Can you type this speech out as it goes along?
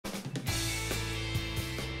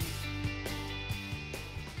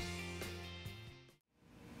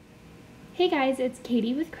Hey guys, it's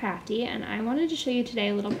Katie with Crafty, and I wanted to show you today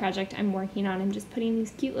a little project I'm working on. I'm just putting these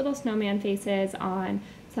cute little snowman faces on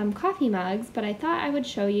some coffee mugs, but I thought I would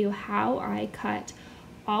show you how I cut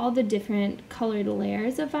all the different colored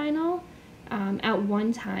layers of vinyl at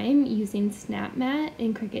one time using SnapMat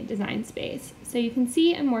in Cricut Design Space. So you can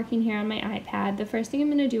see I'm working here on my iPad. The first thing I'm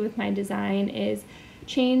going to do with my design is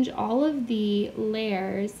change all of the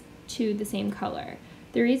layers to the same color.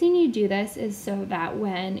 The reason you do this is so that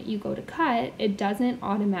when you go to cut, it doesn't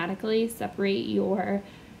automatically separate your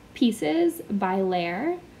pieces by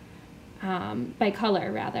layer, by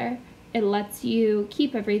color rather. It lets you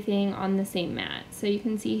keep everything on the same mat. So you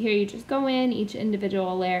can see here, you just go in each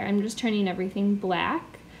individual layer. I'm just turning everything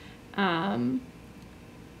black. You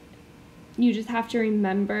just have to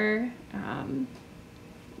remember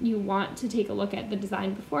you want to take a look at the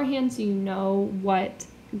design beforehand so you know what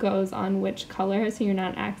goes on which color, so you're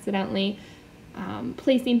not accidentally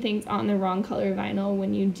placing things on the wrong color vinyl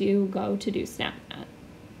when you do go to do SnapMat.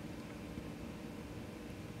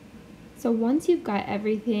 So once you've got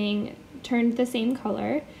everything turned the same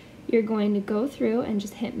color, you're going to go through and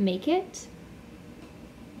just hit Make It,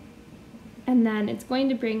 and then it's going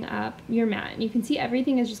to bring up your mat. And you can see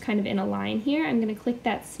everything is just kind of in a line here. I'm going to click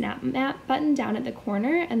that SnapMat button down at the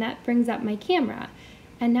corner, and that brings up my camera.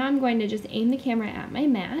 And now I'm going to just aim the camera at my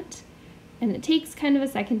mat, and it takes kind of a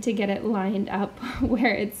second to get it lined up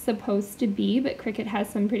where it's supposed to be, but Cricut has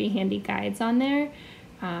some pretty handy guides on there.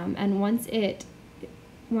 And once it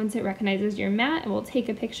recognizes your mat, it will take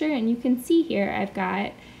a picture, and you can see here I've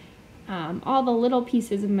got all the little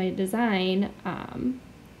pieces of my design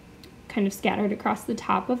kind of scattered across the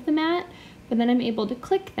top of the mat, but then I'm able to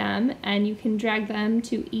click them and you can drag them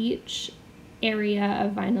to each area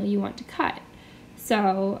of vinyl you want to cut.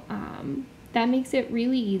 So that makes it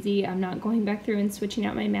really easy. I'm not going back through and switching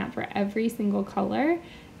out my mat for every single color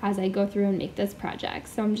as I go through and make this project.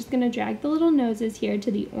 So I'm just going to drag the little noses here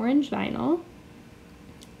to the orange vinyl.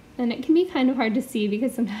 And it can be kind of hard to see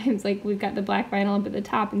because sometimes like we've got the black vinyl up at the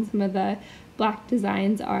top and some of the black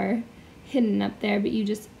designs are hidden up there, but you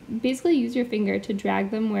just basically use your finger to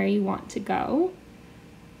drag them where you want to go.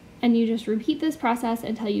 And you just repeat this process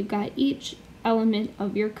until you've got each element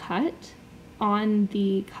of your cut on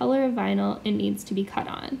the color of vinyl it needs to be cut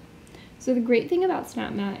on. So the great thing about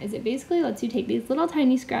SnapMat is it basically lets you take these little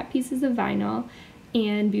tiny scrap pieces of vinyl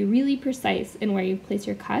and be really precise in where you place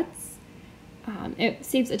your cuts. It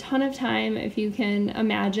saves a ton of time. If you can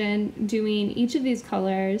imagine doing each of these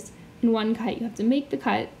colors in one cut, you have to make the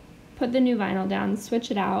cut, put the new vinyl down,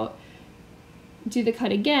 switch it out, do the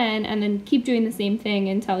cut again, and then keep doing the same thing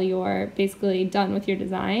until you're basically done with your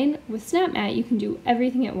design. With SnapMat, you can do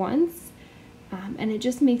everything at once. And it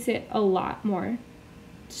just makes it a lot more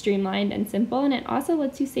streamlined and simple, and it also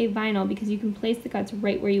lets you save vinyl because you can place the cuts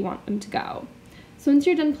right where you want them to go. So once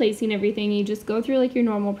you're done placing everything, you just go through like your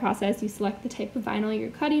normal process. You select the type of vinyl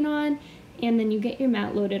you're cutting on, and then you get your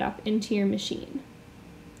mat loaded up into your machine.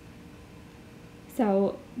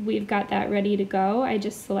 So we've got that ready to go. I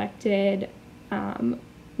just selected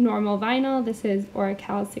normal vinyl. This is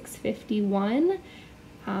Oracal 651.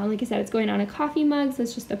 Like I said, it's going on a coffee mug, so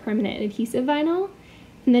it's just a permanent adhesive vinyl.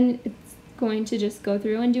 And then it's going to just go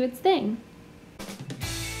through and do its thing.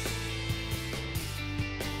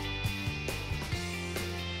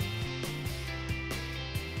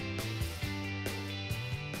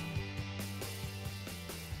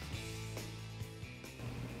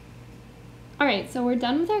 Alright, so we're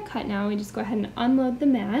done with our cut now. We just go ahead and unload the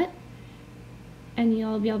mat. And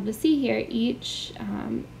you'll be able to see here each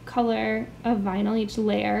color of vinyl, each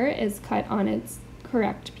layer is cut on its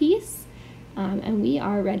correct piece, and we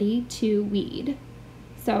are ready to weed.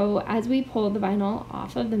 So as we pull the vinyl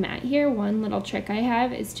off of the mat here, one little trick I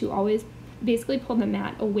have is to always basically pull the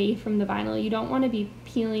mat away from the vinyl. You don't want to be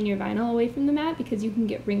peeling your vinyl away from the mat because you can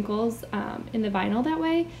get wrinkles in the vinyl that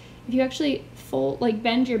way. If you actually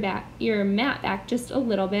bend your mat back just a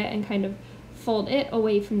little bit and kind of fold it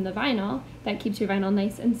away from the vinyl, that keeps your vinyl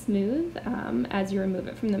nice and smooth as you remove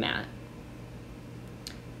it from the mat.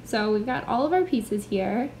 So we've got all of our pieces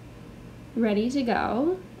here ready to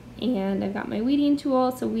go, and I've got my weeding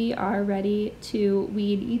tool, so we are ready to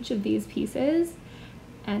weed each of these pieces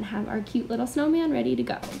and have our cute little snowman ready to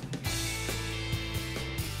go.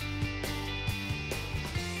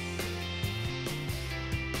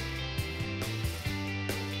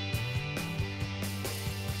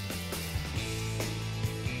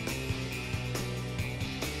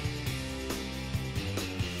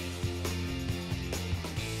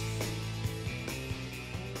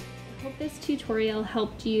 Hope this tutorial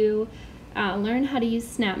helped you learn how to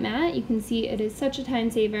use SnapMat. You can see it is such a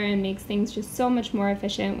time saver and makes things just so much more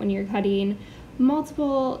efficient when you're cutting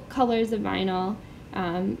multiple colors of vinyl.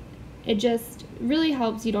 It just really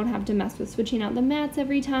helps. You don't have to mess with switching out the mats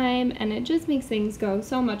every time, and it just makes things go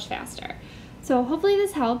so much faster. So hopefully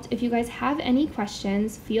this helped. If you guys have any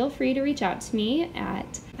questions, feel free to reach out to me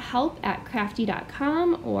at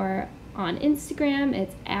help@crafty.com or on Instagram,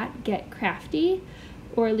 it's @getcrafty,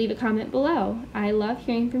 or leave a comment below. I love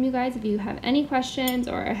hearing from you guys. If you have any questions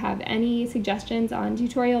or have any suggestions on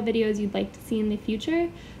tutorial videos you'd like to see in the future,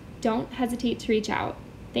 don't hesitate to reach out.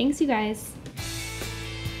 Thanks, you guys.